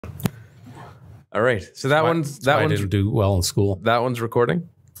All right. So that one's I didn't do well in school. That one's recording?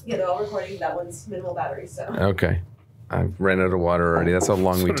 Yeah, they're all recording. That one's minimal battery, so. Okay. I ran out of water already. That's how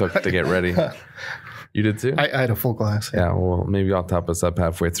long we took to get ready. You did too? I had a full glass. Yeah, well, maybe I'll top us up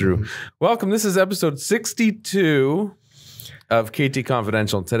halfway through. Welcome. This is episode 62 of KT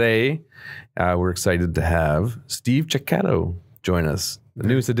Confidential. Today, we're excited to have Steve Cecchetto join us, the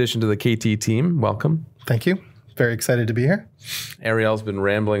newest addition to the KT team. Welcome. Thank you. Very excited to be here. Ariel's been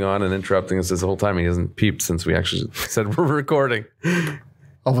rambling on and interrupting us this whole time. He hasn't peeped since we actually said we're recording.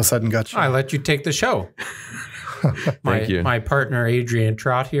 All of a sudden got I let you take the show. Thank you. My partner, Adrian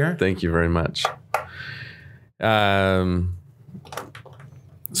Trott here. Thank you very much. Sorry,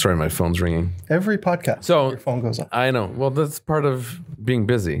 my phone's ringing. Every podcast, So your phone goes off. I know. Well, that's part of being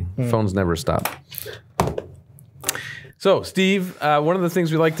busy. Phones never stop. So, Steve, one of the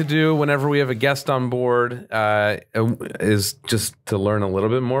things we like to do whenever we have a guest on board is just to learn a little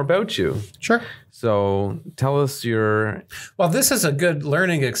bit more about you. Sure. So, tell us your... Well, this is a good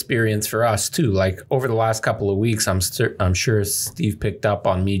learning experience for us too. Like over the last couple of weeks, I'm sure Steve picked up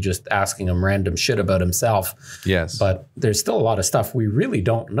on me just asking him random shit about himself. Yes. But there's still a lot of stuff we really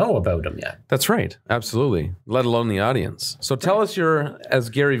don't know about him yet. That's right. Absolutely. Let alone the audience. So tell us your, as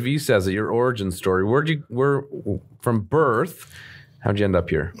Gary Vee says it, your origin story. Where from birth, how'd you end up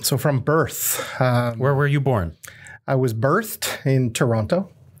here? So from birth, Where were you born? I was birthed in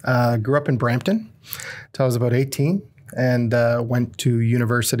Toronto. Grew up in Brampton till I was about 18 and went to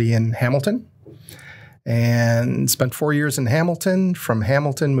university in Hamilton and spent 4 years in Hamilton. From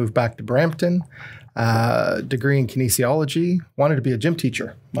Hamilton, moved back to Brampton, degree in kinesiology, wanted to be a gym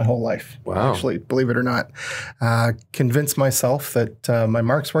teacher my whole life. Wow. Actually, believe it or not. Convinced myself that my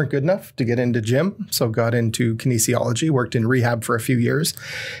marks weren't good enough to get into gym, so got into kinesiology, worked in rehab for a few years,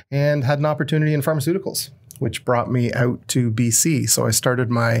 and had an opportunity in pharmaceuticals, which brought me out to BC. So I started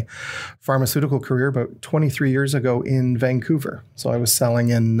my pharmaceutical career about 23 years ago in Vancouver. So I was selling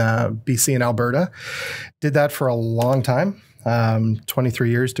in BC and Alberta. Did that for a long time, 23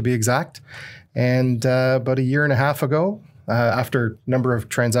 years to be exact. And about a year and a half ago, after a number of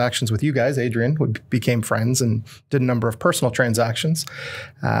transactions with you guys, Adrian, we became friends and did a number of personal transactions.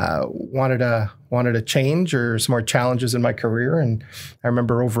 Wanted a change or some more challenges in my career. And I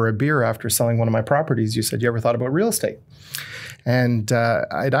remember over a beer after selling one of my properties, you said, you ever thought about real estate? And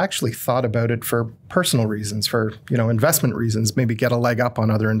I'd actually thought about it for personal reasons, for investment reasons, maybe get a leg up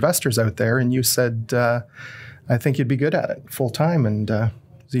on other investors out there. And you said, I think you'd be good at it full time. And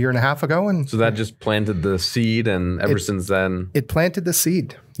a year and a half ago, and So that just planted the seed, and ever since then... it planted the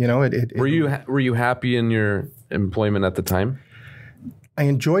seed. Were you happy in your employment at the time? I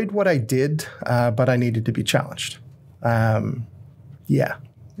enjoyed what I did, but I needed to be challenged. Yeah,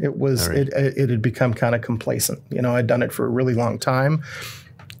 it was. All right. It had become kind of complacent. I'd done it for a really long time.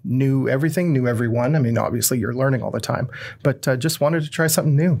 Knew everything, knew everyone. I mean, obviously, you're learning all the time, but just wanted to try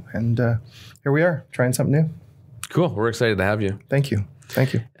something new, and here we are, trying something new. Cool. We're excited to have you. Thank you.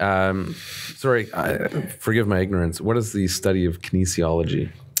 Thank you. Sorry, forgive my ignorance. What is the study of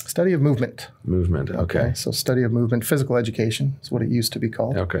kinesiology? Study of movement. Movement. Okay. So study of movement, physical education is what it used to be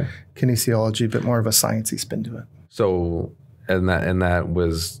called. Okay. Kinesiology, a bit more of a sciencey spin to it. So, and that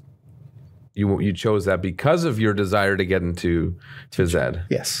was, you chose that because of your desire to get into phys ed.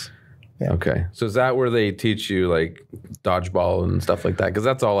 Yes. Yeah. Okay. So is that where they teach you like dodgeball and stuff like that? Because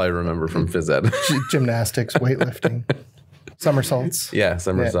that's all I remember from phys ed. Gymnastics, weightlifting. Somersaults. Yeah,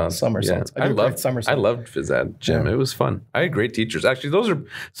 somersaults. Yeah, somersaults. Yeah. I loved phys ed gym. Yeah. It was fun. I had great teachers. Actually, those are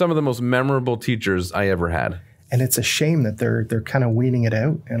some of the most memorable teachers I ever had. And it's a shame that they're kind of weaning it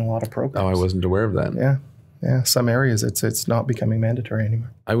out in a lot of programs. Oh, I wasn't aware of that. Yeah. Yeah. Some areas it's not becoming mandatory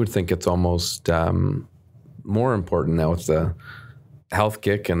anymore. I would think it's almost more important now with the health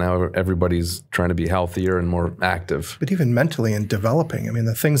kick, and now everybody's trying to be healthier and more active. But even mentally and developing, I mean,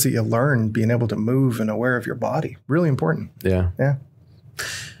 the things that you learn, being able to move and aware of your body, really important. Yeah. Yeah.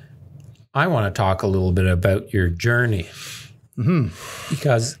 I want to talk a little bit about your journey.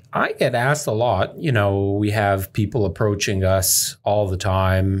 Because I get asked a lot, we have people approaching us all the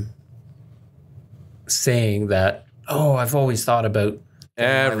time saying that, oh, I've always thought about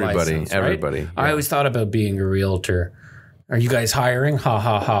everybody. Yeah. I always thought about being a realtor. Are you guys hiring? Ha,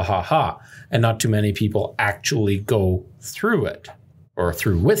 ha, ha, ha, ha. And not too many people actually go through it or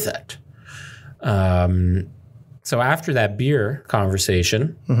through with it. So after that beer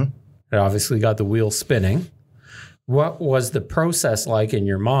conversation, it obviously got the wheel spinning. What was the process like in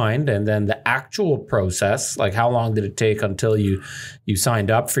your mind? And then the actual process, like how long did it take until you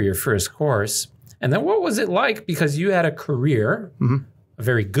signed up for your first course? And then what was it like? Because you had a career, a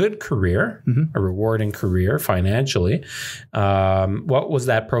very good career, a rewarding career financially. What was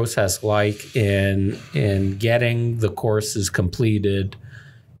that process like in getting the courses completed?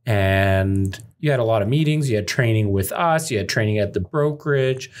 And you had a lot of meetings, you had training with us, you had training at the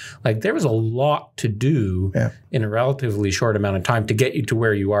brokerage. Like there was a lot to do in a relatively short amount of time to get you to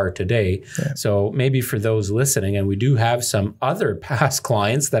where you are today. Yeah. So maybe for those listening, and we do have some other past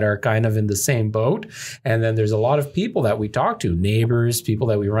clients that are kind of in the same boat. And then there's a lot of people that we talk to, neighbors, people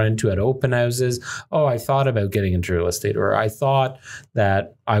that we run into at open houses. Oh, I thought about getting into real estate, or I thought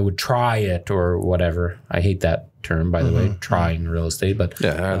that I would try it or whatever. I hate that term, by the way, trying real estate, but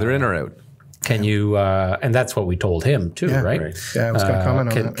they're in or out. Can you, and that's what we told him too, right? Yeah, I was going to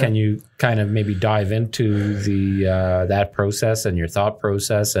comment on that. Can you kind of maybe dive into the that process and your thought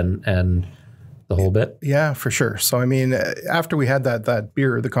process and the whole bit? Yeah, for sure. So, I mean, after we had that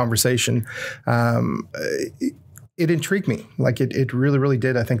beer, the conversation, it intrigued me. Like it really, really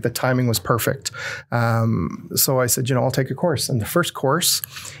did. I think the timing was perfect. So I said, I'll take a course. And the first course,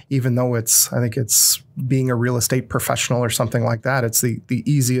 even though I think it's being a real estate professional or something like that, it's the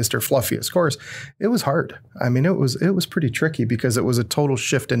easiest or fluffiest course. It was hard. I mean, it was pretty tricky because it was a total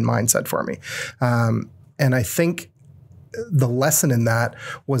shift in mindset for me. And I think the lesson in that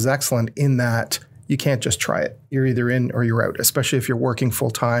was excellent in that you can't just try it. You're either in or you're out, especially if you're working full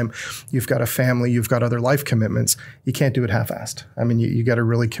time, you've got a family, you've got other life commitments. You can't do it half-assed. I mean, you got to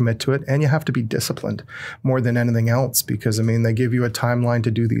really commit to it, and you have to be disciplined more than anything else because, I mean, they give you a timeline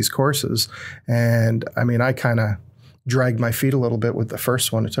to do these courses. And I mean, I kind of dragged my feet a little bit with the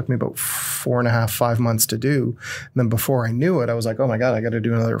first one. It took me about 4.5, 5 months to do. And then before I knew it, I was like, oh my God, I got to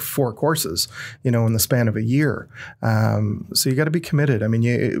do another 4 courses, in the span of a year. So you got to be committed. I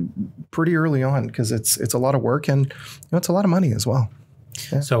mean, pretty early on because it's a lot of work and it's a lot of money as well.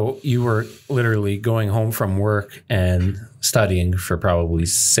 Yeah. So you were literally going home from work and studying for probably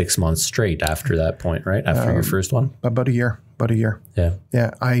 6 months straight after that point, right? After your first one? About a year. Yeah.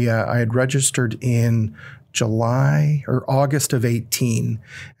 Yeah. I had registered in July or August of 18,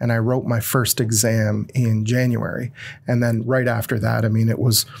 and I wrote my first exam in January. And then right after that, I mean, it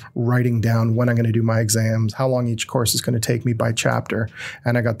was writing down when I'm going to do my exams, how long each course is going to take me by chapter.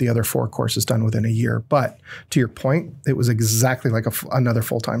 And I got the other 4 courses done within a year. But to your point, it was exactly like another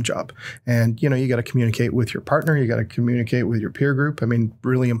full-time job. And, you got to communicate with your partner. You got to communicate with your peer group. I mean,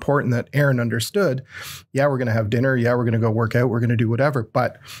 really important that Aaron understood, yeah, we're going to have dinner. Yeah, we're going to go work out. We're going to do whatever.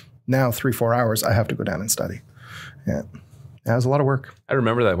 But now 3-4 hours, I have to go down and study. Yeah, that was a lot of work. I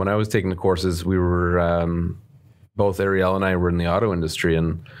remember that when I was taking the courses, we were both Ariel and I were in the auto industry,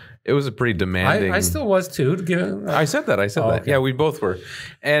 and it was a pretty demanding. I still was too. I said that. Okay. Yeah, we both were,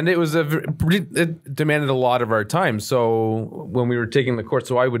 and it was it demanded a lot of our time. So when we were taking the course,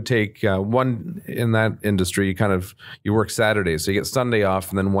 so I would take one in that industry. You work Saturdays, so you get Sunday off,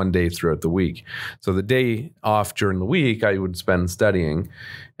 and then 1 day throughout the week. So the day off during the week, I would spend studying.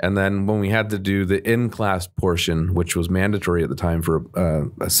 And then when we had to do the in-class portion, which was mandatory at the time for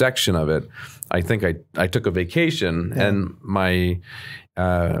a section of it, I think I took a vacation, and my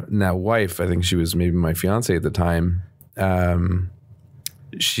now wife, I think she was maybe my fiance at the time,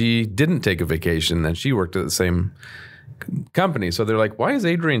 she didn't take a vacation, and she worked at the same company. So they're like, why is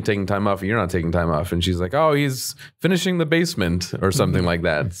Adrian taking time off and you're not taking time off? And she's like, oh, he's finishing the basement or something like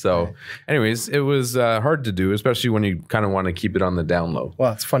that. So anyways, it was hard to do, especially when you kind of want to keep it on the down low.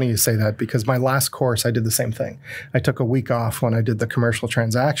 Well, it's funny you say that because my last course, I did the same thing. I took a week off when I did the commercial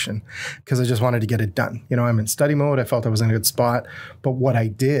transaction because I just wanted to get it done. I'm in study mode. I felt I was in a good spot. But what I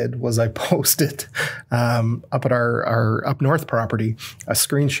did was I posted up at our up north property a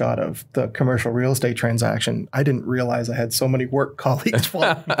screenshot of the commercial real estate transaction. I didn't realize I had so many work colleagues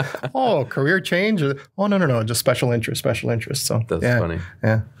follow me. Oh, career change? Oh, no, just special interest. So that's funny.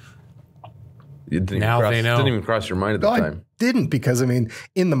 Yeah. Now they know. Didn't even cross your mind at the time. I didn't because, I mean,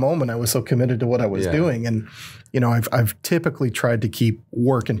 in the moment, I was so committed to what I was doing. And, I've typically tried to keep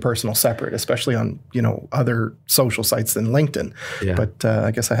work and personal separate, especially on, other social sites than LinkedIn. Yeah. But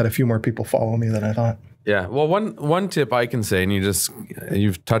I guess I had a few more people follow me than I thought. Yeah. Well, one tip I can say, and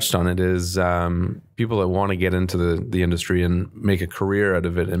you've touched on it, is people that want to get into the industry and make a career out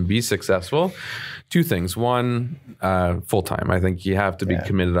of it and be successful. 2 things. One, full time. I think you have to be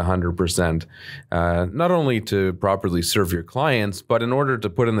committed 100%, not only to properly serve your clients, but in order to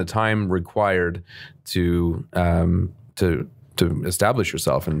put in the time required to establish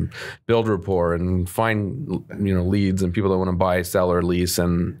yourself and build rapport and find leads and people that want to buy, sell, or lease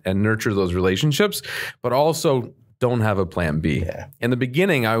and nurture those relationships, but also don't have a plan B. Yeah. In the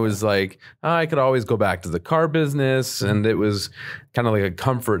beginning, I was like, I could always go back to the car business, and it was kind of like a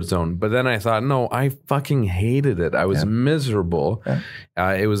comfort zone. But then I thought, no, I fucking hated it. I was miserable.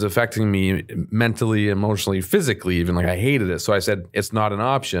 Yeah. It was affecting me mentally, emotionally, physically, even. Like, I hated it. So I said, it's not an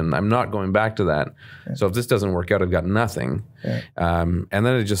option. I'm not going back to that. Yeah. So if this doesn't work out, I've got nothing. Yeah. And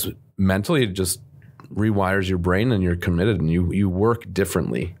then it just mentally, it just rewires your brain, and you're committed, and you work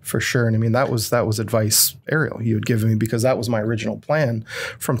differently. For sure. And I mean, that was advice, Ariel, you had given me, because that was my original plan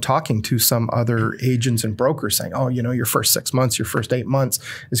from talking to some other agents and brokers saying, oh, you know, your first 6 months, your first 8 months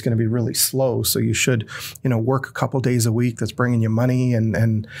is going to be really slow. So you should, you know, work a couple days a week that's bringing you money.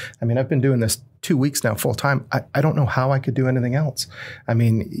 And I mean, I've been doing this 2 weeks now full time. I don't know how I could do anything else. I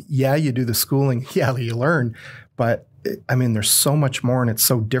mean, yeah, you do the schooling. Yeah, you learn. But I mean, there's so much more, and it's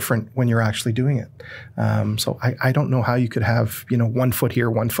so different when you're actually doing it. So I don't know how you could have, you know, 1 foot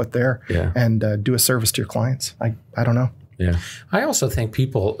here, 1 foot there, and do a service to your clients. I don't know. Yeah. I also think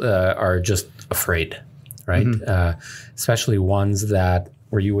people are just afraid, right? Especially ones that,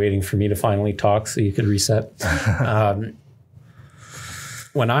 were you waiting for me to finally talk so you could reset? And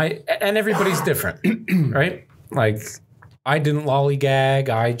everybody's different, right? Like, I didn't lollygag.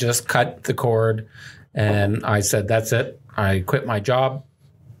 I just cut the cord. And I said, that's it. I quit my job.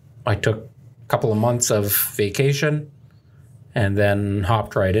 I took a couple of months of vacation and then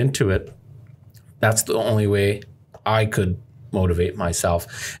hopped right into it. That's the only way I could motivate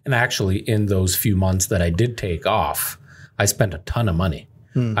myself. And actually, in those few months that I did take off, I spent a ton of money.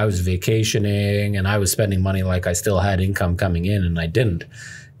 I was vacationing, and I was spending money like I still had income coming in, and I didn't.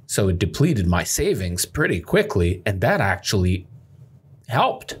 So it depleted my savings pretty quickly, and that actually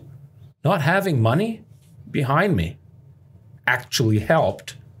helped. Not having money behind me actually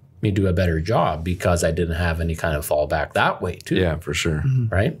helped me do a better job, because I didn't have any kind of fallback that way too. Yeah, for sure.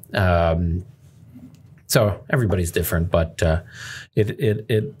 Right. So everybody's different, but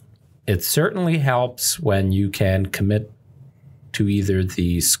it certainly helps when you can commit to either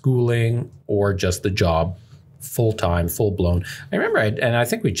the schooling or just the job full time, full blown. I remember, and I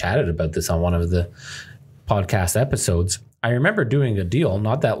think we chatted about this on one of the podcast episodes. I remember doing a deal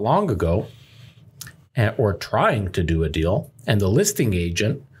not that long ago, or trying to do a deal, and the listing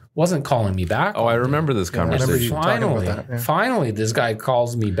agent wasn't calling me back. Oh, I remember this conversation. Finally, this guy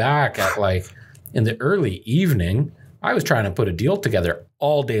calls me back at like in the early evening. I was trying to put a deal together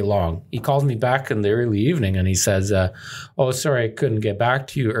all day long. He calls me back in the early evening, and he says, oh, sorry, I couldn't get back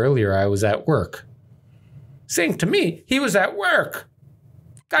to you earlier. I was at work. Saying to me, he was at work.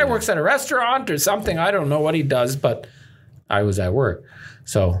 Guy works at a restaurant or something. I don't know what he does, but I was at work.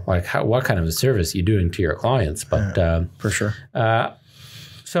 So, like, what kind of a service are you doing to your clients? But for sure.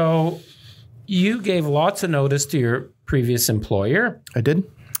 So, you gave lots of notice to your previous employer. I did.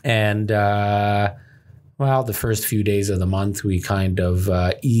 And, well, the first few days of the month, we kind of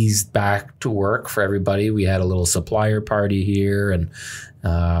eased back to work for everybody. We had a little supplier party here, and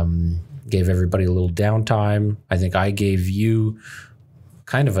gave everybody a little downtime. I think I gave you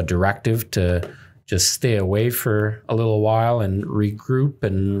kind of a directive to just stay away for a little while and regroup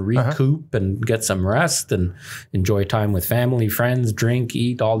and recoup and get some rest and enjoy time with family, friends, drink,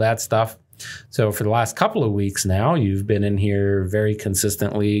 eat, all that stuff. So for the last couple of weeks now, you've been in here very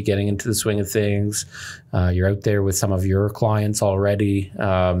consistently, getting into the swing of things. You're out there with some of your clients already,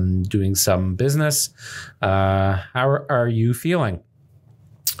 doing some business. How are you feeling?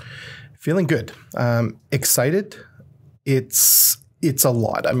 Feeling good. Excited. It's a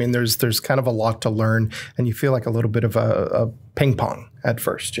lot. I mean, there's kind of a lot to learn, and you feel like a little bit of a ping pong at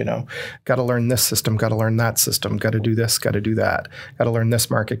first, you know. Got to learn this system, got to learn that system, got to do this, got to do that, got to learn this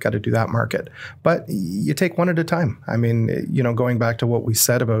market, got to do that market. But you take one at a time. I mean, you know, going back to what we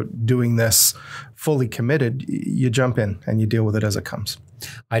said about doing this fully committed, you jump in and you deal with it as it comes.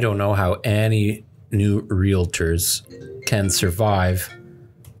 I don't know how any new realtors can survive.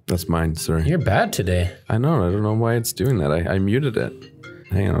 That's mine, sorry. You're bad today. I know. I don't know why it's doing that. I muted it.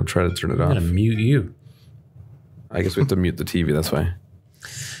 Hang on, I'll try to turn it off. I'm going to mute you. I guess we have to mute the TV, that's why.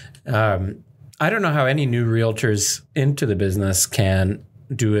 I don't know how any new realtors into the business can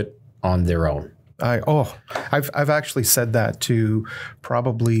do it on their own. I've actually said that to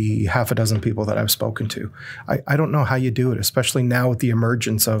probably half a dozen people that I've spoken to. I don't know how you do it, especially now with the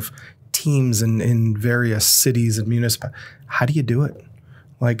emergence of teams in various cities and municipalities. How do you do it?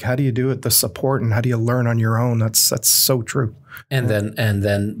 Like, how do you do it? The support, and how do you learn on your own? That's so true. And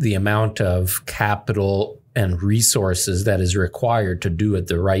then the amount of capital and resources that is required to do it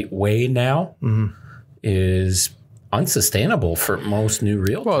the right way now is unsustainable for most new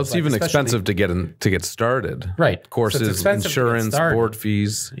realtors. Well, it's even expensive to get started. Right. Courses, so insurance, board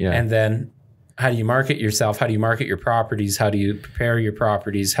fees. Yeah. And then how do you market yourself? How do you market your properties? How do you prepare your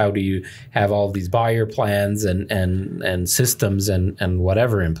properties? How do you have all of these buyer plans and systems and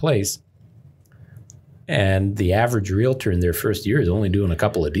whatever in place? And the average realtor in their first year is only doing a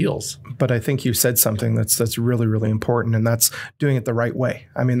couple of deals. But I think you said something that's really, really important, and that's doing it the right way.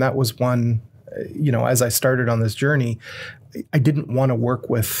 I mean, that was one, as I started on this journey, I didn't want to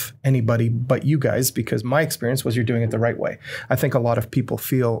work with anybody but you guys because my experience was you're doing it the right way. I think a lot of people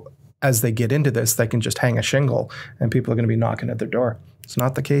feel as they get into this, they can just hang a shingle and people are going to be knocking at their door. It's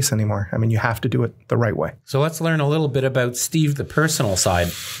not the case anymore. I mean, you have to do it the right way. So let's learn a little bit about Steve, the personal side.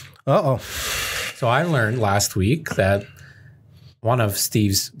 Uh-oh. So I learned last week that one of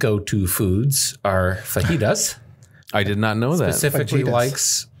Steve's go-to foods are fajitas. I did not know that. Specifically Fajitas.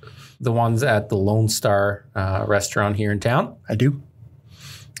 likes the ones at the Lone Star restaurant here in town. I do.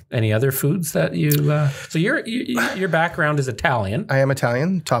 Any other foods that you... So your background is Italian. I am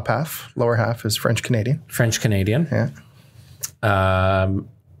Italian, top half. Lower half is French-Canadian. French-Canadian. Yeah.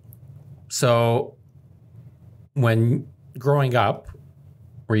 So when growing up,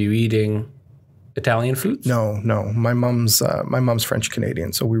 were you eating Italian foods? No. My mom's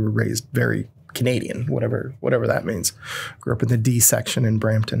French-Canadian, so we were raised very Canadian, whatever that means. Grew up in the D section in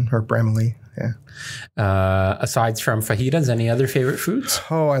Brampton or Bramalea. Yeah. Aside from fajitas, any other favorite foods?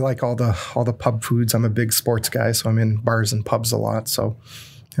 Oh, I like all the pub foods. I'm a big sports guy, so I'm in bars and pubs a lot. So,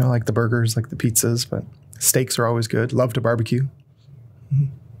 I like the burgers, like the pizzas, but steaks are always good. Love to barbecue.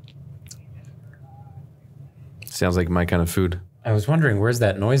 Sounds like my kind of food. I was wondering, where's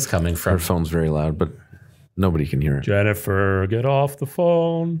that noise coming from? Our phone's very loud, but nobody can hear it. Jennifer, get off the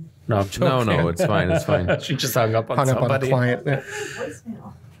phone. No, I'm joking. No, it's fine. It's fine. She just hung up on Hung up on a somebody. client. Yeah.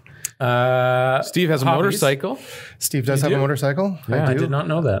 Voicemail. Steve has a Hobbies? motorcycle. Steve does have do? a motorcycle. Yeah, I do. did not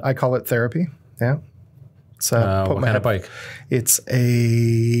know that. I call it therapy. Yeah. It's What kind of bike? It's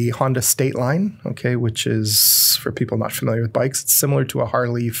a Honda State Line, okay, which is, for people not familiar with bikes, it's similar to a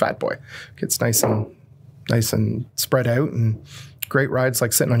Harley Fat Boy. It's nice and spread out and great rides,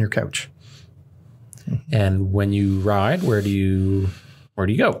 like sitting on your couch. And when you ride, where do you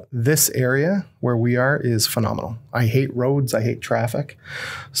go? This area where we are is phenomenal. I hate roads. I hate traffic.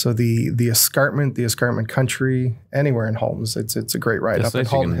 So the escarpment country, anywhere in Halton's, it's a great ride. It's up in nice you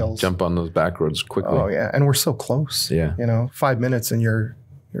Halton can Hills. jump on those back roads quickly. Oh yeah, and we're so close. Yeah. 5 minutes and you're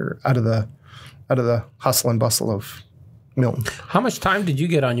out of the hustle and bustle of Milton. How much time did you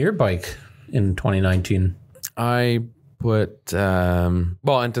get on your bike in 2019? I put, and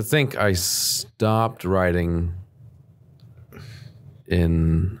to think I stopped riding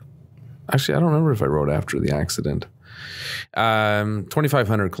actually, I don't remember if I rode after the accident.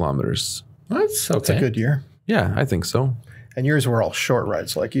 2,500 kilometers. That's okay. It's a good year. Yeah, I think so. And yours were all short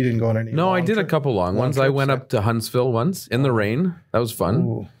rides, so like you didn't go on any. No, I did a couple long ones. I went up to Huntsville once in the rain. That was fun.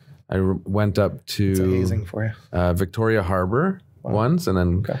 Ooh, I went up it's to amazing for you. Victoria Harbor once, and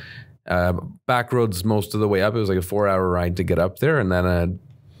then back roads most of the way up. It was like a 4-hour ride to get up there, and then a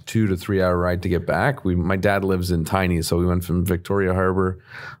 2 to 3 hour ride to get back. My dad lives in Tiny, so we went from Victoria Harbor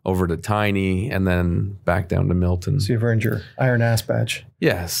over to Tiny, and then back down to Milton. So you've earned your Iron Ass badge.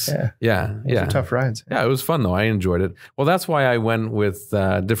 Yes. Yeah. Those are tough rides. Yeah, it was fun though. I enjoyed it. Well, that's why I went with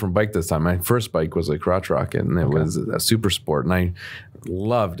a different bike this time. My first bike was a crotch rocket, and it was a super sport, and I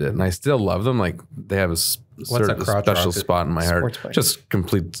loved it, and I still love them. Like they have a sort of a special rocket? spot in my heart. Sports bike. Just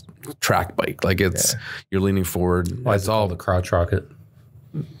complete track bike. Like it's you're leaning forward. Why It's is it all called the crotch rocket?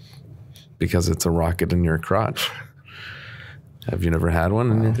 because it's a rocket in your crotch. Have you never had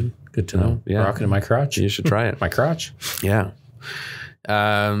one? Good to know. Yeah. Rocket in my crotch. You should try it. My crotch. Yeah.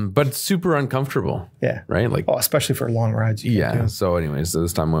 But it's super uncomfortable. Yeah. Right? Like, especially for long rides. You can't do yeah. it. So anyways,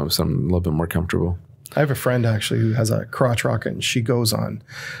 this time I went with something a little bit more comfortable. I have a friend actually who has a crotch rocket, and she goes on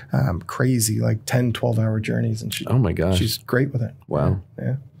crazy, like 10, 12-hour journeys. And Oh my gosh. she's great with it. Wow.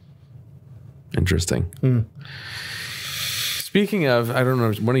 Yeah. Interesting. Speaking of, I don't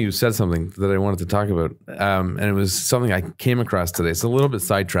know, one of you said something that I wanted to talk about, and it was something I came across today. It's a little bit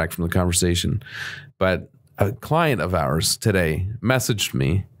sidetracked from the conversation, but a client of ours today messaged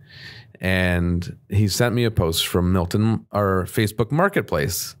me, and he sent me a post from Milton, our Facebook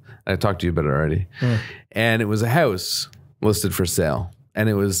Marketplace. I talked to you about it already. And it was a house listed for sale, and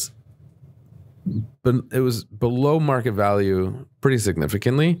it was below market value pretty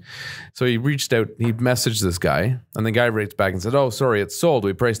significantly. So he reached out, he messaged this guy, and the guy writes back and said, "Oh, sorry, it's sold.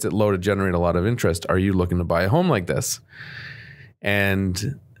 We priced it low to generate a lot of interest. Are you looking to buy a home like this?"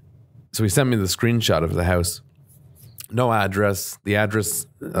 And so he sent me the screenshot of the house. No address. The address,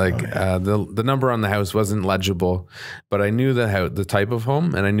 the number on the house wasn't legible, but I knew the type of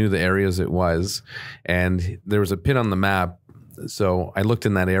home, and I knew the areas it was. And there was a pin on the map So I looked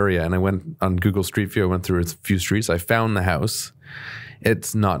in that area and I went on Google Street View. I went through a few streets. I found the house.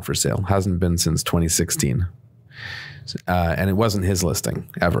 It's not for sale. Hasn't been since 2016. And it wasn't his listing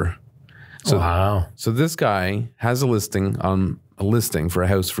ever. So, wow. So this guy has a listing for a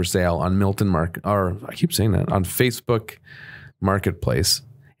house for sale on Milton Market, or I keep saying that, on Facebook Marketplace.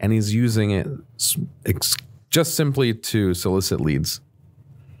 And he's using it just simply to solicit leads.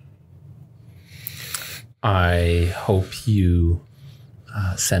 I hope you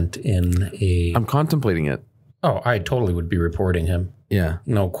sent in a... I'm contemplating it. Oh, I totally would be reporting him. Yeah.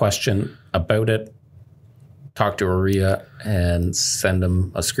 No question about it. Talk to Ariel and send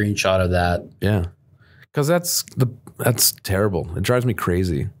him a screenshot of that. Yeah. Because that's terrible. It drives me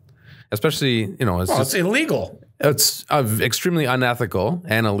crazy. Especially, you know, It's illegal. It's extremely unethical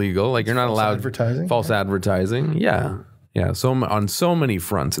and illegal. Like, you're not allowed advertising. False advertising. Yeah. Yeah. So on so many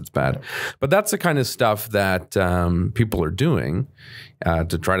fronts, it's bad. But that's the kind of stuff that people are doing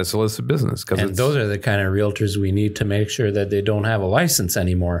to try to solicit business. And those are the kind of realtors we need to make sure that they don't have a license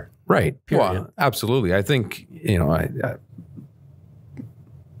anymore. Right. Period. Well, absolutely. I think, you know, I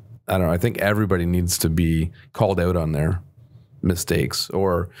don't know. I think everybody needs to be called out on their mistakes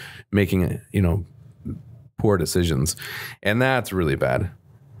or making, you know, poor decisions. And that's really bad.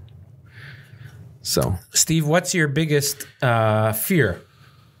 So, Steve, what's your biggest fear?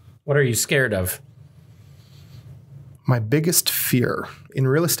 What are you scared of? My biggest fear in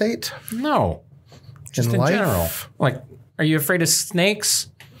real estate? No. Just in life? general. Like, are you afraid of snakes?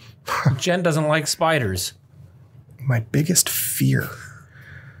 Jen doesn't like spiders. My biggest fear.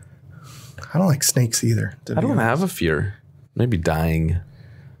 I don't like snakes either. I don't have a fear. Maybe dying.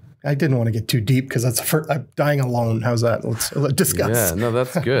 I didn't want to get too deep because I'm dying alone. How's that? Let's discuss. Yeah, no,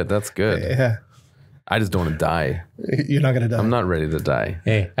 that's good. That's good. Yeah. I just don't want to die. You're not going to die. I'm not ready to die.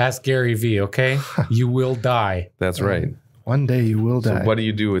 Hey, ask Gary V, okay? You will die. That's right. One day you will die. So what do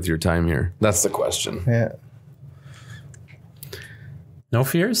you do with your time here? That's the question. Yeah. No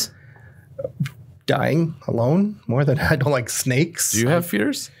fears? Dying alone more than I don't like snakes. Do you have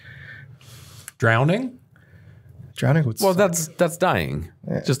fears? Drowning? Drowning would Well, suck. that's dying.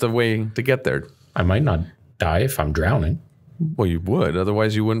 It's just a way to get there. I might not die if I'm drowning. Well, you would.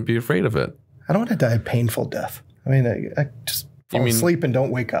 Otherwise, you wouldn't be afraid of it. I don't want to die a painful death. I mean, I just fall asleep and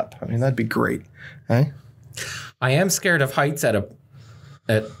don't wake up. I mean, that'd be great. Eh? I am scared of heights at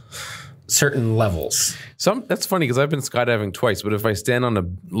certain levels. That's funny because I've been skydiving twice, but if I stand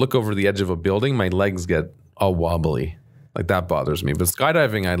look over the edge of a building, my legs get all wobbly. Like, that bothers me. But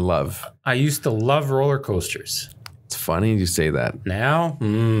skydiving, I love. I used to love roller coasters. It's funny you say that. Now,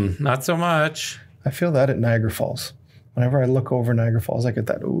 not so much. I feel that at Niagara Falls. Whenever I look over Niagara Falls, I get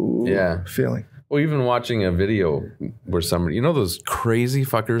that feeling. Well, even watching a video where somebody, you know, those crazy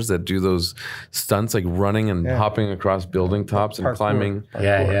fuckers that do those stunts, like running and hopping across building tops and climbing.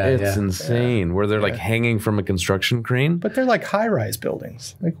 Yeah. It's insane. Where they're like hanging from a construction crane. But they're like high-rise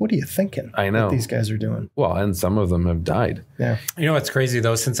buildings. Like, what are you thinking? I know. What these guys are doing. Well, and some of them have died. Yeah. You know what's crazy,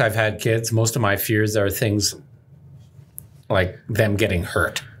 though? Since I've had kids, most of my fears are things like them getting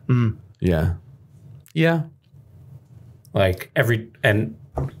hurt. Yeah. Yeah. Like and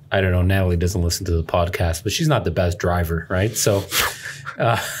I don't know, Natalie doesn't listen to the podcast, but she's not the best driver, right? So,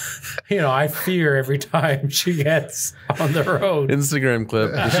 you know, I fear every time she gets on the road. Instagram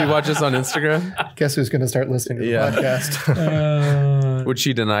clip. Does she watch us on Instagram? Guess who's going to start listening to the podcast? Would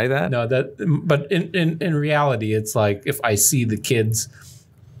she deny that? No, but in reality, it's like if I see the kids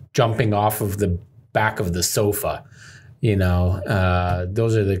jumping off of the back of the sofa, you know,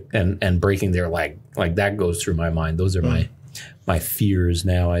 those are and breaking their leg. Like, that goes through my mind. Those are my fears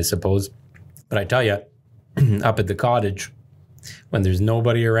now, I suppose. But I tell you, up at the cottage, when there's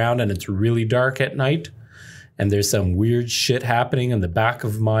nobody around and it's really dark at night and there's some weird shit happening in the back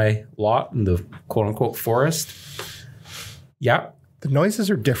of my lot in the quote unquote forest. Yeah. The noises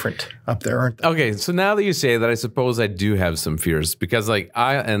are different up there, aren't they? Okay, so now that you say that, I suppose I do have some fears because, like,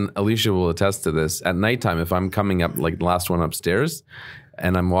 I and Alicia will attest to this. At nighttime, if I'm coming up, like the last one upstairs,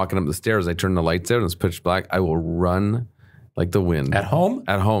 and I'm walking up the stairs, I turn the lights out and it's pitch black. I will run like the wind. At home?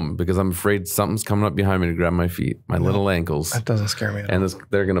 At home, because I'm afraid something's coming up behind me to grab my feet, my little ankles. That doesn't scare me at all. And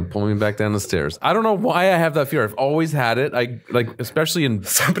they're going to pull me back down the stairs. I don't know why I have that fear. I've always had it. Especially in...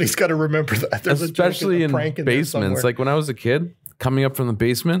 Somebody's got to remember that. There's especially a in prank basements. Like, when I was a kid, coming up from the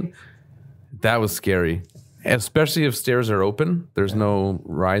basement, that was scary. Especially if stairs are open, there's no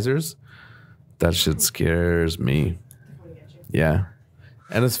risers. That shit scares me. Yeah.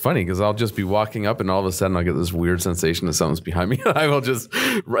 And it's funny because I'll just be walking up and all of a sudden I'll get this weird sensation that something's behind me. And I will just,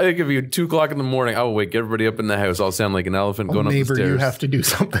 it could be 2 o'clock in the morning. I will wake everybody up in the house. I'll sound like an elephant going up the stairs. You have to do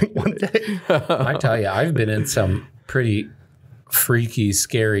something one day. I tell you, I've been in some pretty freaky,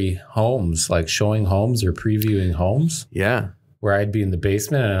 scary homes, like showing homes or previewing homes. Yeah. Where I'd be in the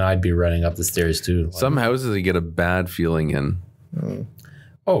basement and I'd be running up the stairs too. Some houses you get a bad feeling in.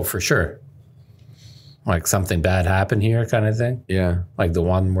 Oh, for sure. Like something bad happened here kind of thing. Yeah. Like the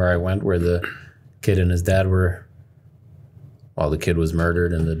one where I went where the kid and his dad were, well, the kid was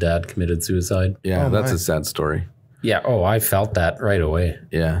murdered and the dad committed suicide. Yeah, that's a sad story. Yeah. Oh, I felt that right away.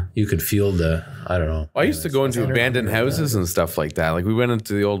 Yeah. You could feel I don't know. I used to go into abandoned houses and stuff like that. Like we went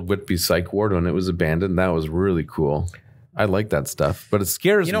into the old Whitby psych ward when it was abandoned. That was really cool. I like that stuff, but it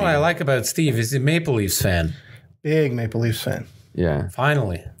scares me. You know what I like about Steve is he's a Maple Leafs fan. Big Maple Leafs fan. Yeah.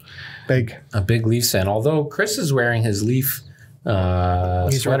 Finally. A big Leafs fan. Although Chris is wearing his Leaf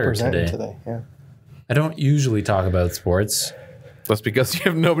sweater today. Yeah. I don't usually talk about sports. That's because you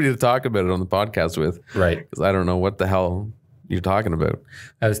have nobody to talk about it on the podcast with. Right. Because I don't know what the hell you're talking about.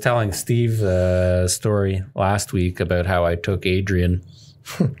 I was telling Steve a story last week about how I took Adrian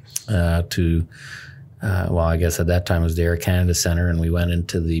to, well, I guess at that time it was the Air Canada Centre, and we went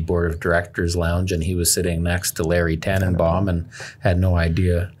into the Board of Directors Lounge, and he was sitting next to Larry Tannenbaum and had no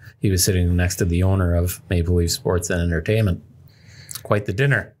idea he was sitting next to the owner of Maple Leaf Sports and Entertainment. It's quite the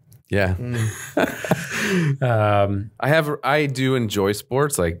dinner. Yeah. I do enjoy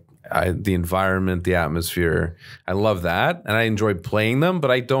sports, like the environment, the atmosphere. I love that. And I enjoy playing them, but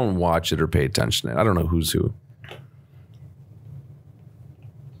I don't watch it or pay attention to it. I don't know who's who.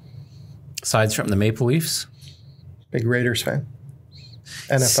 Aside from the Maple Leafs? Big Raiders fan.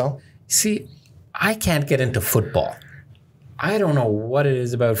 NFL. See, I can't get into football. I don't know what it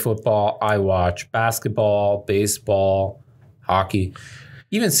is about football. I watch basketball, baseball, hockey.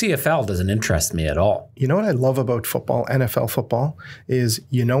 Even CFL doesn't interest me at all. You know what I love about football, NFL football, is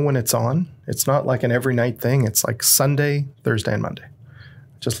when it's on. It's not like an every night thing. It's like Sunday, Thursday, and Monday.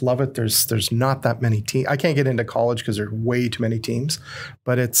 Just love it. There's not that many teams. I can't get into college because there's way too many teams,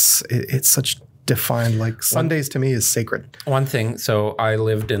 but it's such defined. Like Sundays to me is sacred. One thing, so I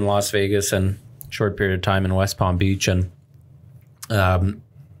lived in Las Vegas and a short period of time in West Palm Beach, and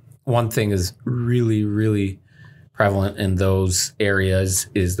one thing is really, really prevalent in those areas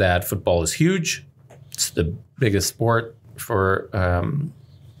is that football is huge. It's the biggest sport for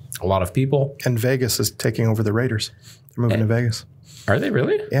a lot of people. And Vegas is taking over the Raiders. They're moving to Vegas. Are they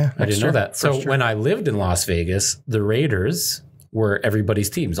really? Yeah. I didn't know that. So when I lived in Las Vegas, the Raiders were everybody's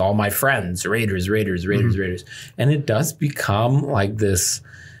teams. All my friends, Raiders. And it does become like this,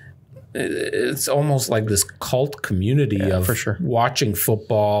 it's almost like this cult community of watching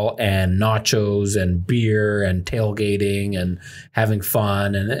football and nachos and beer and tailgating and having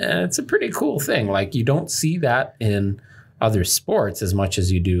fun. And it's a pretty cool thing. Like you don't see that in other sports as much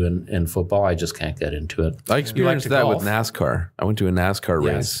as you do in football. I just can't get into it. I experienced that with NASCAR. I went to a NASCAR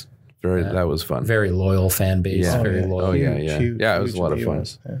race. That was fun. Very loyal fan base. Yeah. Very loyal. Oh, yeah. Yeah, it was a lot of fun.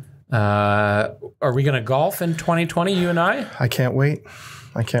 Are we going to golf in 2020, you and I? I can't wait.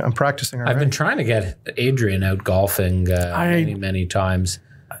 I'm practicing already. I've been trying to get Adrian out golfing many times.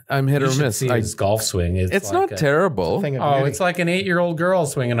 I'm hit or miss. See his golf swing. It's like not terrible. It's like an 8-year-old girl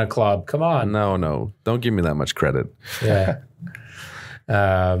swinging a club. Come on. No. Don't give me that much credit. Yeah.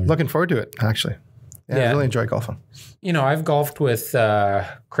 Looking forward to it, actually. Yeah, I really enjoy golfing. I've golfed with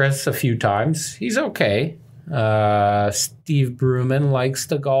Chris a few times. He's okay. Steve Bruman likes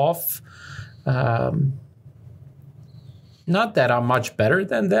to golf. Not that I'm much better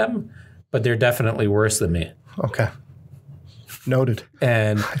than them, but they're definitely worse than me. Okay. Noted.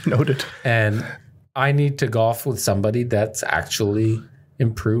 And noted. And I need to golf with somebody that's actually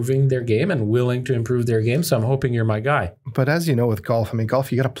improving their game and willing to improve their game. So I'm hoping you're my guy. But as you know, with golf,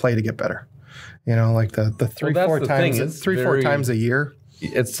 golf, you got to play to get better. Like the three, four times a year.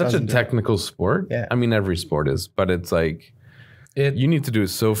 It's such a technical sport. Yeah. Every sport is, but it's like you need to do it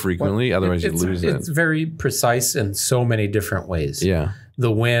so frequently, otherwise you lose it. It's very precise in so many different ways. Yeah.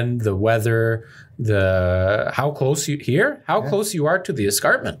 The wind, the weather, how close you are to the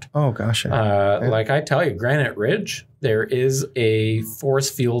escarpment. Oh gosh. Like I tell you, Granite Ridge, there is a force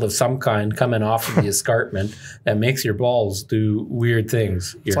field of some kind coming off of the escarpment that makes your balls do weird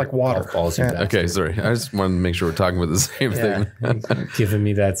things. It's like water. Balls, okay, sorry. I just want to make sure we're talking about the same thing. Giving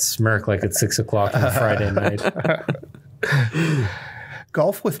me that smirk like it's 6 o'clock on a Friday night.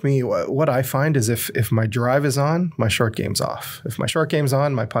 Golf with me, what I find is if my drive is on, my short game's off. If my short game's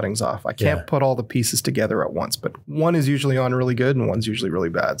on, my putting's off. I can't put all the pieces together at once, but one is usually on really good and one's usually really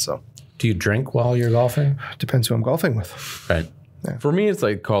bad. So, do you drink while you're golfing? Depends who I'm golfing with. Right. Yeah. For me, it's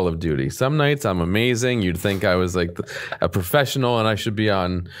like Call of Duty. Some nights I'm amazing. You'd think I was like a professional and I should be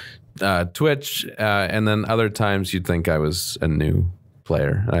on Twitch. And then other times you'd think I was a new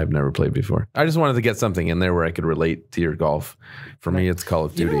player. I've never played before. I just wanted to get something in there where I could relate to your golf. For me, it's Call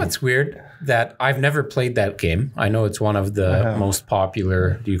of Duty. You know what's weird? That I've never played that game. I know it's one of the most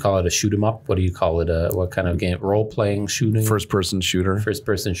popular. Do you call it a shoot 'em up? What do you call it? What kind of game? Role playing shooting? First person shooter. First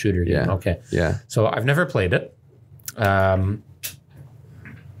person shooter game. Yeah. Okay. Yeah. So I've never played it. But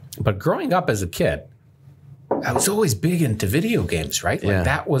growing up as a kid, I was always big into video games, right? Like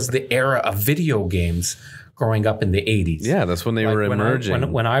that was the era of video games growing up in the 80s. Yeah, that's when they were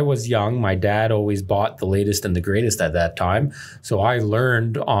emerging. When I was young, my dad always bought the latest and the greatest at that time. So I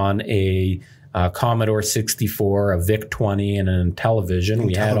learned on a Commodore 64, a VIC-20, and a television.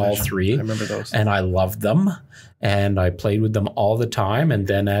 We had all three. I remember those. And I loved them. And I played with them all the time. And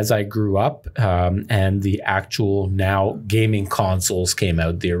then as I grew up and the actual now gaming consoles came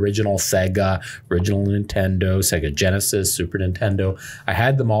out, the original Sega, original Nintendo, Sega Genesis, Super Nintendo, I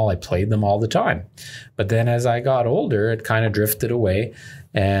had them all. I played them all the time. But then as I got older, it kind of drifted away.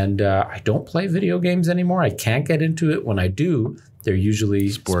 And I don't play video games anymore. I can't get into it. When I do, they're usually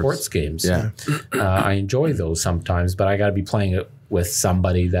sports games. Yeah. I enjoy those sometimes, but I got to be playing it with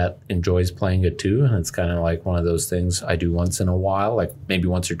somebody that enjoys playing it too. And it's kind of like one of those things I do once in a while, like maybe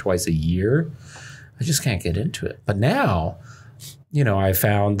once or twice a year. I just can't get into it. But now, you know, I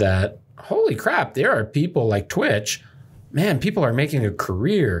found that, holy crap, there are people like Twitch. Man, people are making a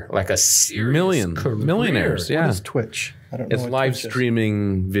career, like a serious career. Millionaires. Yeah. What is Twitch? I don't know. It's what live Twitch is.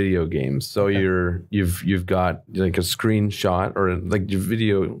 streaming video games. So you've got like a screenshot or like your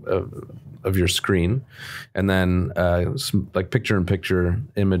video of your screen, and then like picture-in-picture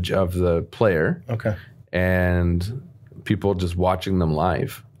image of the player. Okay. And people just watching them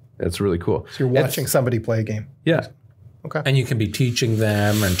live. It's really cool. So you're watching somebody play a game. Yeah. Okay. And you can be teaching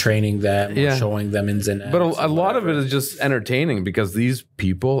them and training them, or showing them ins and outs. But a lot of it is just entertaining because these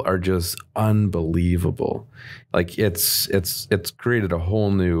people are just unbelievable. Like it's created a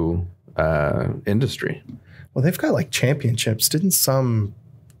whole new industry. Well, they've got like championships. Didn't some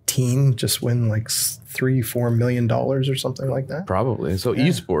teen just win like $3-4 million or something like that? Probably. So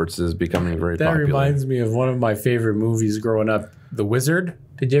esports is becoming very that popular. reminds me of one of my favorite movies growing up, The Wizard.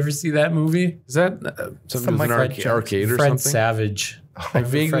 Did you ever see that movie? Is that something with an arcade or Fred something? Savage. I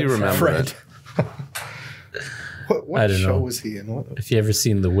vaguely remember it. What I don't show know. was he in? What? If you ever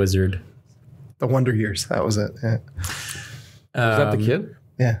seen The Wizard. The Wonder Years. That was it. Yeah. Was that the kid?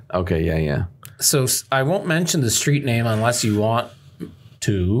 Yeah. Okay, yeah. So I won't mention the street name unless you want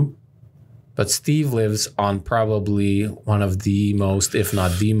to, but Steve lives on probably one of the most, if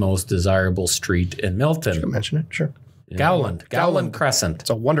not the most desirable street in Milton. Should I mention it? Sure. Gowland Crescent. It's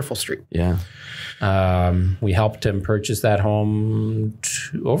a wonderful street. Yeah. We helped him purchase that home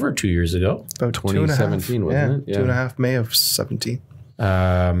over 2 years ago. About 2017, wasn't it? Yeah. 2.5 May of 17.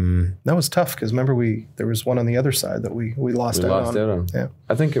 That was tough because remember there was one on the other side that we lost out on. Yeah.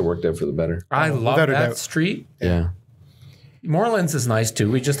 I think it worked out for the better. I love without a that doubt. street. Yeah. Morelands is nice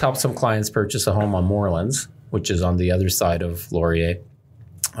too. We just helped some clients purchase a home on Morelands, which is on the other side of Laurier.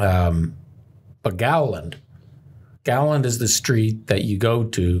 But Gowland is the street that you go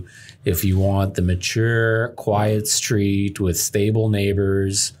to if you want the mature, quiet street with stable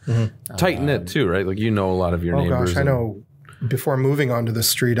neighbors. Tight knit too, right? Like you know a lot of your Oh neighbors. gosh, I know. Before moving onto the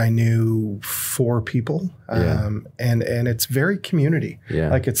street, I knew 4 people, and it's very community. Yeah.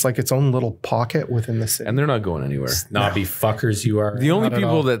 Like it's its own little pocket within the city. And they're not going anywhere. Snobby fuckers you are. The only Not at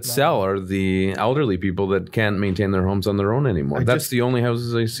people all. that sell are the elderly people that can't maintain their homes on their own anymore. That's the only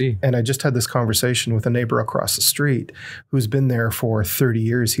houses I see. And I just had this conversation with a neighbor across the street who's been there for 30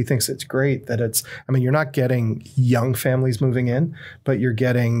 years. He thinks it's great that you're not getting young families moving in, but you're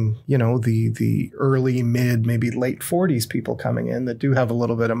getting, the early, mid, maybe late 40s people coming in that do have a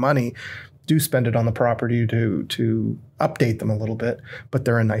little bit of money, do spend it on the property to update them a little bit, but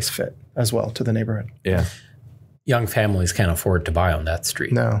they're a nice fit as well to the neighborhood. Yeah. Young families can't afford to buy on that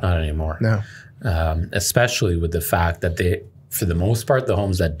street. No. Not anymore. No. Especially with the fact that for the most part, the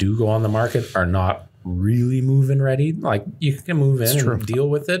homes that do go on the market are not really move-in ready. Like you can move in and deal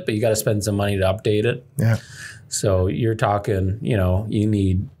with it, but you got to spend some money to update it. Yeah. So you're talking, you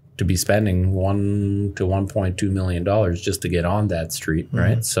need to be spending $1 to $1.2 million just to get on that street,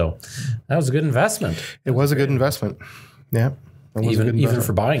 right? So that was a good investment. It was a good investment. Yeah. Even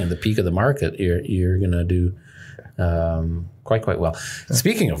for buying at the peak of the market, you're going to do quite well. Yeah.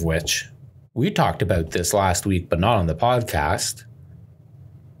 Speaking of which, we talked about this last week, but not on the podcast.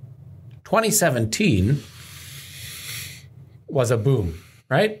 2017 was a boom.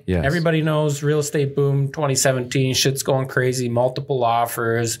 Right? Yes. Everybody knows real estate boom, 2017, shit's going crazy, multiple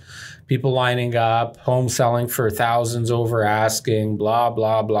offers, people lining up, home selling for thousands over asking, blah,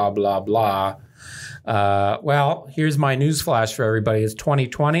 blah, blah, blah, blah. Well, here's my news flash for everybody. It's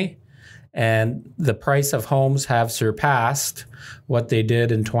 2020, and the price of homes have surpassed what they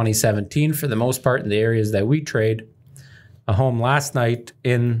did in 2017 for the most part in the areas that we trade. A home last night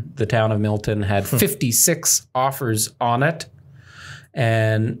in the town of Milton had 56 offers on it,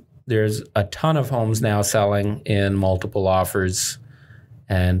 and there's a ton of homes now selling in multiple offers.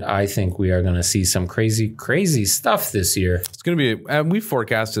 And I think we are going to see some crazy, crazy stuff this year. It's going to be, we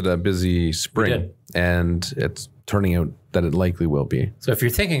forecasted a busy spring, and it's turning out that it likely will be. So if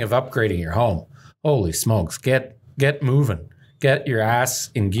you're thinking of upgrading your home, holy smokes, get moving. Get your ass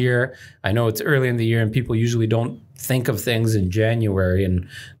in gear. I know it's early in the year and people usually don't think of things in January, and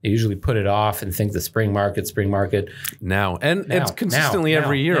they usually put it off and think the spring market now. And it's consistently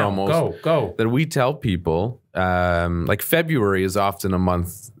every year almost that we tell people, like February is often a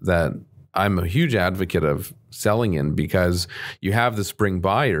month that I'm a huge advocate of selling in, because you have the spring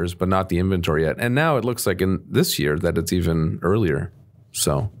buyers but not the inventory yet. And now it looks like in this year that it's even earlier.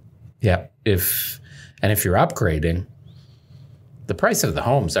 So yeah, if you're upgrading, the price of the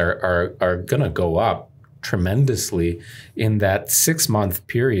homes are going to go up tremendously in that 6-month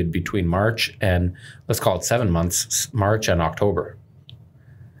period between March and, let's call it 7 months, March and October.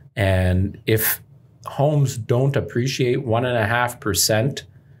 And if homes don't appreciate 1.5%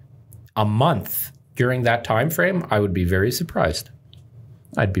 a month during that time frame, I would be very surprised.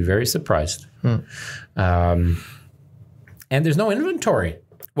 I'd be very surprised. And there's no inventory.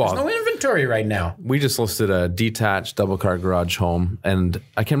 Well, there's no inventory right now. We just listed a detached double-car garage home, and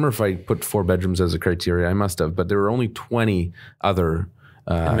I can't remember if I put 4 bedrooms as a criteria. I must have, but there were only 20 other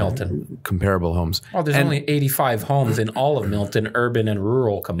in Milton comparable homes. Oh, there's only 85 homes in all of Milton, urban and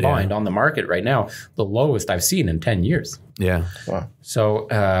rural combined, on the market right now. The lowest I've seen in 10 years. Yeah. Wow. So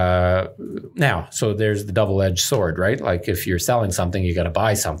so there's the double-edged sword, right? Like if you're selling something, you got to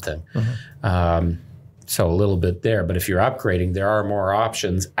buy something. So a little bit there, but if you're upgrading, there are more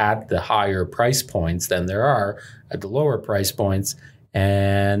options at the higher price points than there are at the lower price points.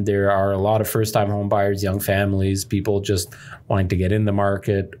 And there are a lot of first-time home buyers, young families, people just wanting to get in the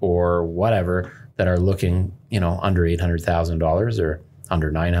market or whatever that are looking, under $800,000 or under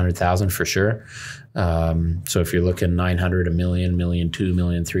 $900,000 for sure. So if you're looking 900, $1 million, $1.2 million,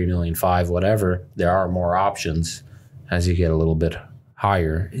 $1.3 million, $1.5 million, whatever, there are more options as you get a little bit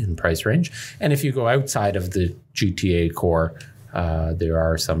higher in price range. And if you go outside of the GTA core, there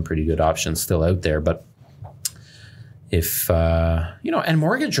are some pretty good options still out there. But if, and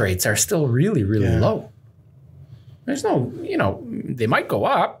mortgage rates are still really, really low. There's no, they might go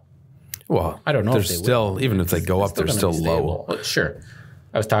up. Well, I don't know if they still, will. even if they go up, they're still low. Well, sure.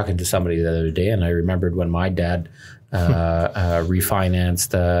 I was talking to somebody the other day, and I remembered when my dad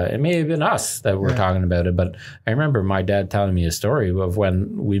refinanced. It may have been us that were talking about it, but I remember my dad telling me a story of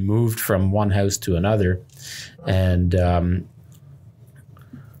when we moved from one house to another, and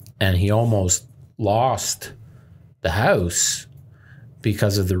he almost lost the house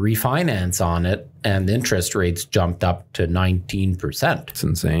because of the refinance on it, and the interest rates jumped up to 19%. It's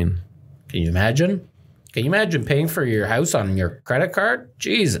insane. Can you imagine? Can you imagine paying for your house on your credit card?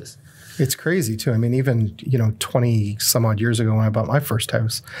 Jesus. It's crazy too. I mean, even, 20 some odd years ago when I bought my first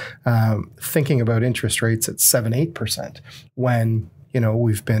house, thinking about interest rates at 7-8% when,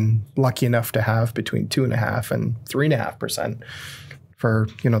 we've been lucky enough to have between 2.5% and 3.5% for,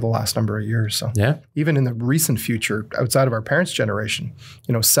 the last number of years. So even in the recent future, outside of our parents' generation,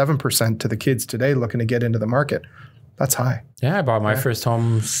 7% to the kids today looking to get into the market. That's high. Yeah, I bought my first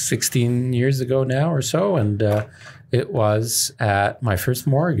home 16 years ago now or so, and it was my first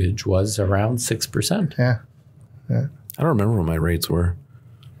mortgage was around 6%. Yeah. I don't remember what my rates were.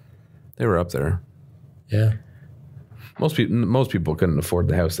 They were up there. Yeah. Most people couldn't afford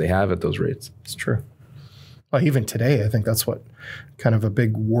the house they have at those rates. It's true. Well, even today, I think that's what kind of a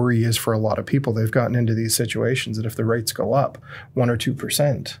big worry is for a lot of people. They've gotten into these situations that if the rates go up 1 or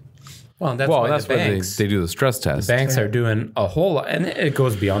 2%. Well, that's why they do the stress test. The banks are doing a whole lot, and it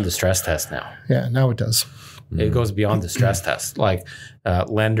goes beyond the stress test now. Yeah, now it does. It goes beyond the stress test. Like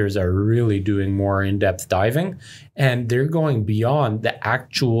lenders are really doing more in-depth diving, and they're going beyond the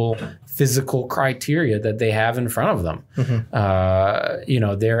actual physical criteria that they have in front of them.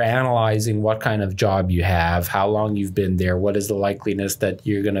 They're analyzing what kind of job you have, how long you've been there, what is the likeliness that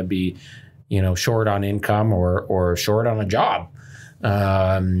you're going to be, short on income or short on a job.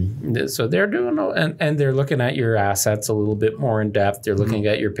 So they're doing, and they're looking at your assets a little bit more in depth. They're looking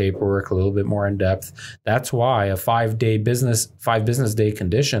at your paperwork a little bit more in depth. That's why a 5 business day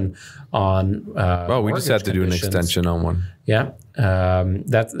condition on, we just had to do an extension on one. Yeah.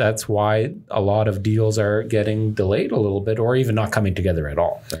 That's why a lot of deals are getting delayed a little bit or even not coming together at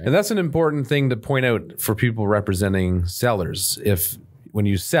all. Right? And that's an important thing to point out for people representing sellers. If when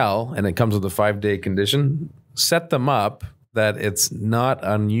you sell and it comes with a 5-day condition, set them up that it's not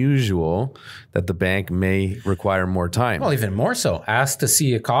unusual that the bank may require more time. Well, even more so, ask to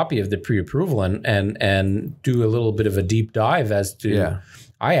see a copy of the pre-approval and do a little bit of a deep dive as to. Yeah.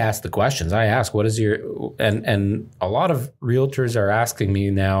 I ask the questions. I ask, what is your, and a lot of realtors are asking me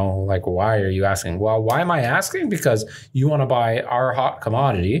now, like, why are you asking? Well, why am I asking? Because you want to buy our hot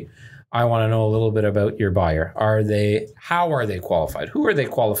commodity. I want to know a little bit about your buyer. How are they qualified? Who are they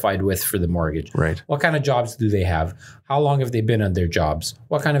qualified with for the mortgage? Right. What kind of jobs do they have? How long have they been on their jobs?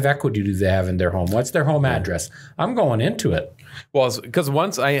 What kind of equity do they have in their home? What's their home address? I'm going into it. Well, because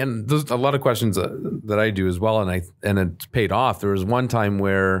and there's a lot of questions that I do as well, and it's paid off. There was one time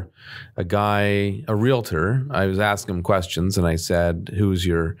where a realtor, I was asking him questions, and I said, "Who's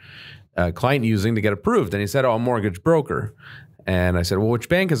your client using to get approved?" And he said, "Oh, a mortgage broker." And I said, "Well, which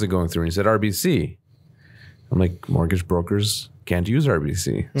bank is it going through?" And he said, "RBC." I'm like, mortgage brokers can't use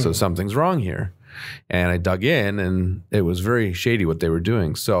RBC, so something's wrong here. And I dug in, and it was very shady what they were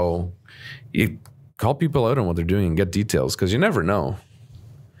doing. So you call people out on what they're doing and get details, because you never know.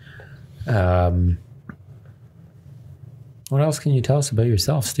 What else can you tell us about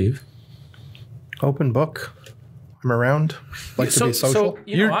yourself, Steve? Open book. I'm around. Like to be social.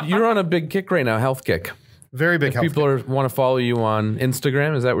 You're on a big kick right now, health kick. Very big health People want to follow you on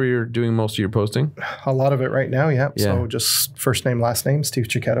Instagram. Is that where you're doing most of your posting? A lot of it right now, yeah. So just first name, last name, Steve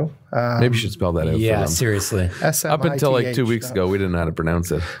Cecchetto. Maybe you should spell that out for them. Seriously. Up until like 2 weeks ago, we didn't know how to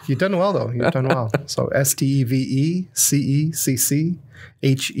pronounce it. You've done well, though. You've done well. So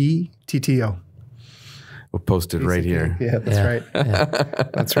STEVECECCHETTO. We'll post it right here. Yeah, that's right. Yeah.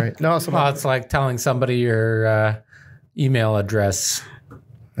 That's right. No, Well, it's like telling somebody your email address.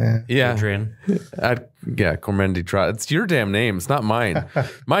 Yeah. Adrian. Kormendy Trott. It's your damn name. It's not mine.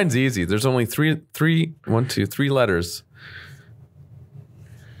 Mine's easy. There's only three letters.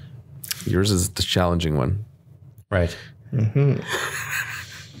 Yours is the challenging one. Right.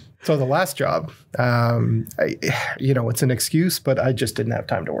 So the last job, it's an excuse, but I just didn't have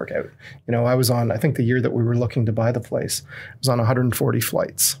time to work out. I was on, I think the year that we were looking to buy the place, I was on 140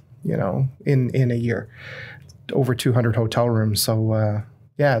 flights, in a year, over 200 hotel rooms. So,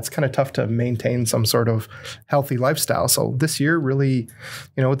 it's kind of tough to maintain some sort of healthy lifestyle. So this year really,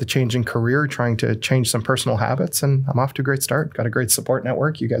 with the changing career, trying to change some personal habits, and I'm off to a great start. Got a great support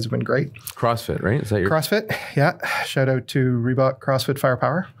network. You guys have been great. CrossFit, right? Is that your CrossFit? Yeah. Shout out to Reebok CrossFit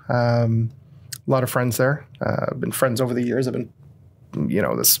Firepower. A lot of friends there. I've been friends over the years. I've been,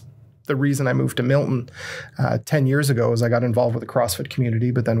 the reason I moved to Milton 10 years ago is I got involved with the CrossFit community,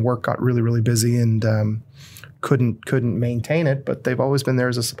 but then work got really, really busy and couldn't maintain it, but they've always been there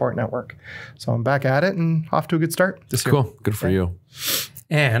as a support network. So I'm back at it and off to a good start this year. Cool. Good for you.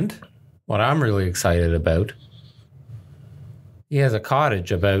 And what I'm really excited about, he has a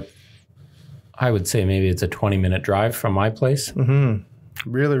cottage about, I would say maybe it's a 20-minute drive from my place.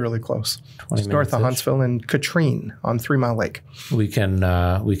 Really, really close. Just north of Huntsville and Katrine on 3 Mile Lake. We can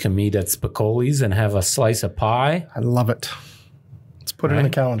meet at Spicoli's and have a slice of pie. I love it. Let's put it in the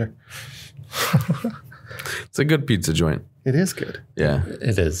calendar. It's a good pizza joint. It is good. Yeah.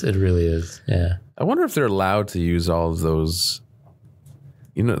 It is. It really is. Yeah. I wonder if they're allowed to use all of those,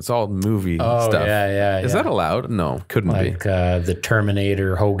 it's all movie stuff. Yeah. Is that allowed? No, couldn't be. Like the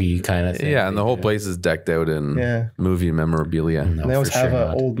Terminator hoagie kind of thing. Yeah, and the whole place is decked out in movie memorabilia. No, they always for have sure an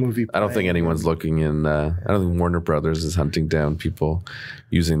not. old movie. I don't think anyone's looking in, I don't think Warner Brothers is hunting down people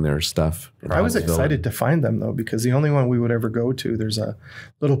using their stuff. I was excited to find them, though, because the only one we would ever go to, there's a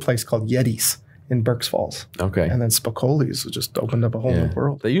little place called Yeti's in Berks Falls. Okay. And then Spicoli's just opened up a whole new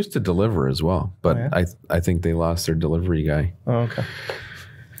world. They used to deliver as well, but I think they lost their delivery guy. Oh, okay.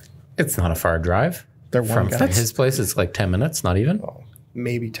 It's not a far drive. They're from one guy. his place. It's like 10 minutes, not even. Oh,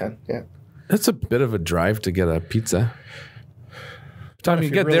 maybe 10, yeah. That's a bit of a drive to get a pizza. The time you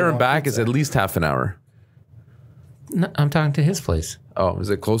get there and back is at least half an hour. No, I'm talking to his place. Oh, is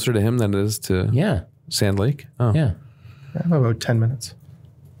it closer to him than it is to Sand Lake? Oh. Yeah. About 10 minutes.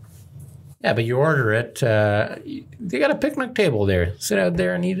 Yeah, but you order it. They got a picnic table there. Sit out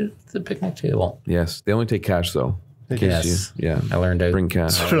there and eat it at the picnic table. Yes. They only take cash, though. Yes. I learned out. Bring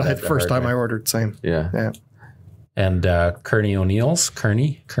cash. First time I ordered, same. Yeah. And Kearney O'Neill's.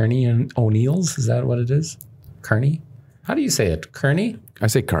 Kearney and O'Neill's. Is that what it is? Kearney? How do you say it? Kearney? I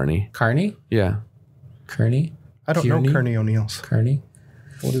say Carney. Kearney? Yeah. Kearney? I don't know Kearney O'Neill's. Kearney?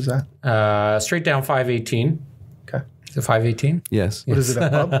 What is that? Straight down 518. Okay. Is it 518? Yes. What is it, a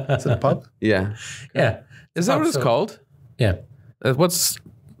pub? Is it a pub? Yeah. Yeah. Is that what it's called? Yeah. What's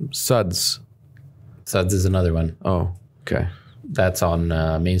Suds? Suds is another one. Oh, okay. That's on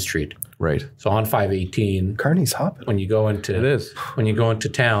Main Street. Right. So on 518, Carney's hopping. when you go into It is. when you go into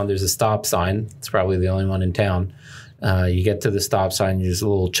town, there's a stop sign. It's probably the only one in town. You get to the stop sign. There's a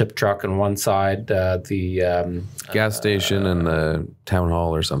little chip truck on one side. The Gas station and the town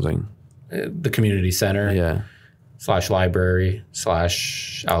hall or something. the community center. Yeah. / library /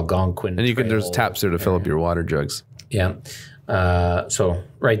 Algonquin. And there's Trail. taps there to fill up your water jugs. Yeah. So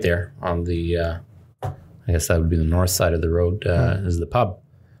right there on the, I guess that would be the north side of the road is the pub.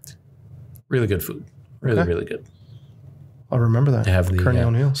 Really good food. Really, really good. I'll remember that. They have the Kearney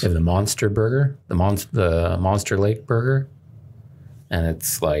O'Neill's. They have the Monster Burger, the Monster Lake Burger, and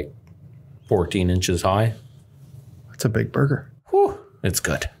it's like 14 inches high. It's a big burger. Whew, it's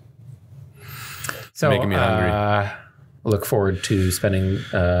good. So Making me hungry. Look forward to spending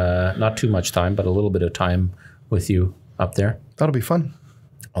not too much time, but a little bit of time with you up there. That'll be fun.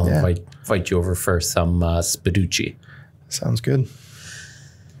 I'll Yeah. invite you over for some spaducci. Sounds good.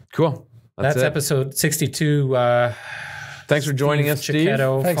 Cool. That's it. episode 62. Thanks for joining us, Steve.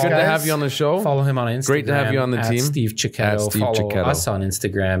 Cecchetto. Thanks, Good to guys. have you on the show. Follow him on Instagram. Great to have you on the team. Steve Cecchetto. Steve Follow Cecchetto. us on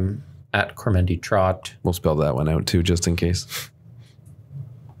Instagram at Kormendy Trott, We'll spell that one out too, just in case.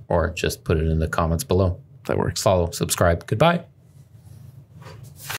 or just put it in the comments below. That works. Follow, subscribe. Goodbye.